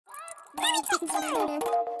In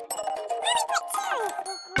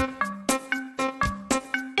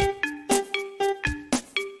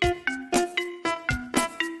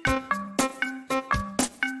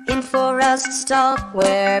forest stalk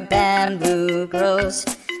where bamboo grows,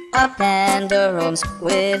 a panda roams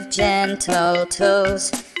with gentle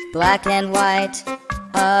toes. Black and white,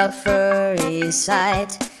 a furry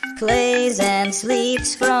sight, plays and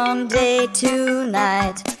sleeps from day to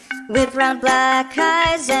night. With round black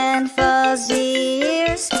eyes and fuzzy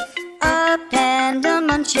ears, a panda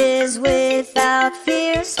munches without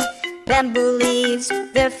fears. Bamboo leaves,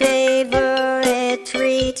 their favorite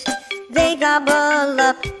treat. They gobble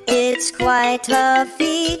up, it's quite a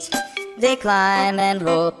feat. They climb and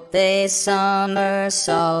roll, they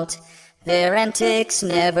somersault. Their antics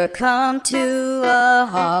never come to a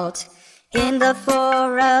halt. In the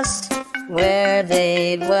forest where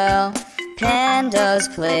they dwell, pandas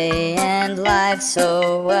play and live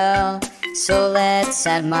so well. So let's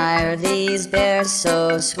admire these bears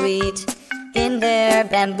so sweet. In their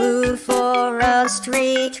bamboo forest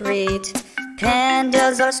retreat,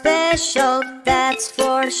 pandas are special, that's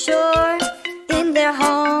for sure. In their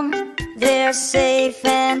home, they're safe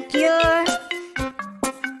and pure.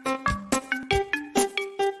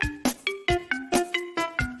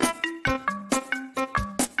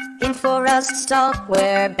 In forest stalk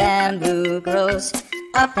where bamboo grows,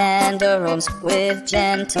 a panda roams with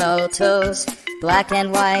gentle toes. Black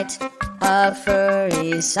and white, a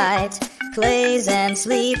furry sight, plays and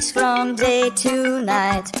sleeps from day to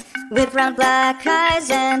night. With round black eyes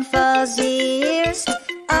and fuzzy ears,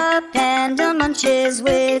 a panda munches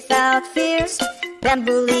without fears.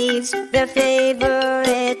 Bamboo leaves, their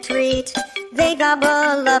favorite treat. They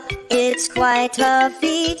gobble up, it's quite a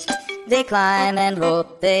feat. They climb and roll,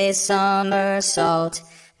 they somersault.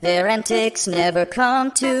 Their antics never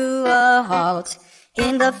come to a halt.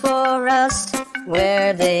 In the forest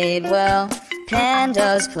where they dwell,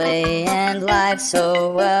 pandas play and live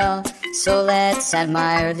so well. So let's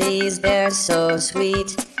admire these bears so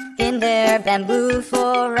sweet. In their bamboo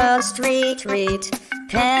forest retreat,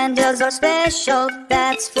 pandas are special,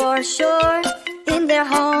 that's for sure. In their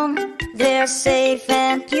home, they're safe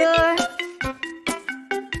and pure.